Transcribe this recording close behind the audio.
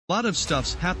Lot of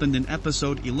stuffs happened in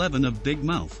episode 11 of Big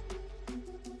Mouth.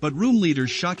 But room leader's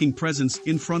shocking presence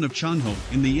in front of Chang-ho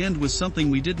in the end was something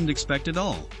we didn't expect at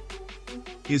all.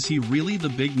 Is he really the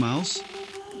big mouse?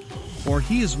 Or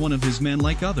he is one of his men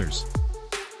like others?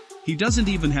 He doesn't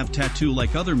even have tattoo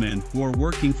like other men who are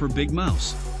working for Big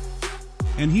Mouse.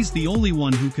 And he's the only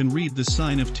one who can read the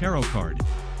sign of tarot card.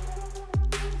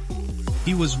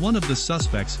 He was one of the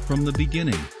suspects from the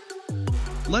beginning.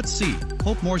 Let's see,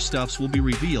 hope more stuffs will be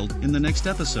revealed in the next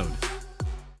episode.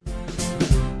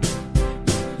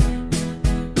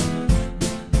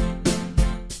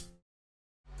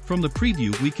 From the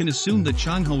preview we can assume that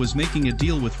Chang-ho is making a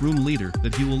deal with room leader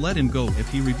that he will let him go if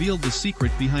he revealed the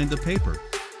secret behind the paper.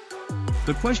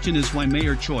 The question is why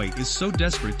Mayor Choi is so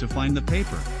desperate to find the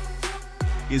paper.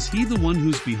 Is he the one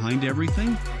who's behind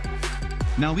everything?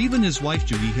 Now even his wife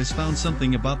Judy has found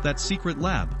something about that secret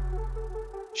lab.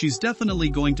 She's definitely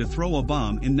going to throw a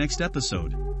bomb in next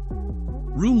episode.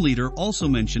 Room leader also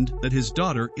mentioned that his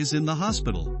daughter is in the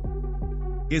hospital.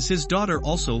 Is his daughter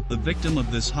also the victim of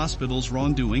this hospital's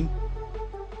wrongdoing?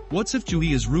 What's if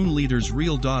Judy is room leader's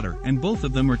real daughter and both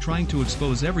of them are trying to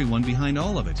expose everyone behind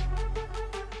all of it?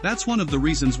 That's one of the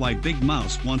reasons why Big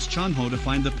Mouse wants Chang-ho to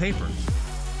find the paper.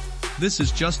 This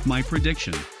is just my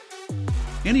prediction.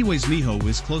 Anyways, Miho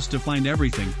is close to find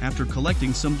everything after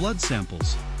collecting some blood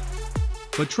samples.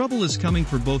 But trouble is coming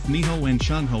for both Miho and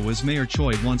Chang-ho as Mayor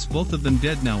Choi wants both of them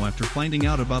dead now after finding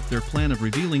out about their plan of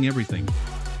revealing everything.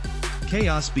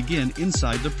 Chaos begin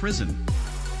inside the prison.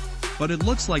 But it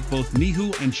looks like both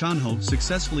Miho and Chang-ho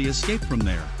successfully escaped from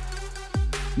there.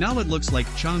 Now it looks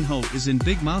like Chang-ho is in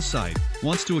Big Mouth's side,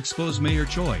 wants to expose Mayor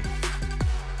Choi.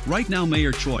 Right now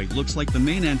Mayor Choi looks like the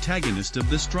main antagonist of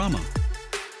this drama.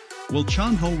 Will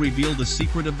Chang-ho reveal the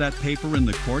secret of that paper in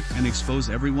the court and expose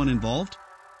everyone involved?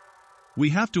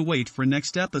 We have to wait for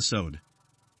next episode.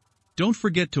 Don't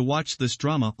forget to watch this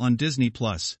drama on Disney+.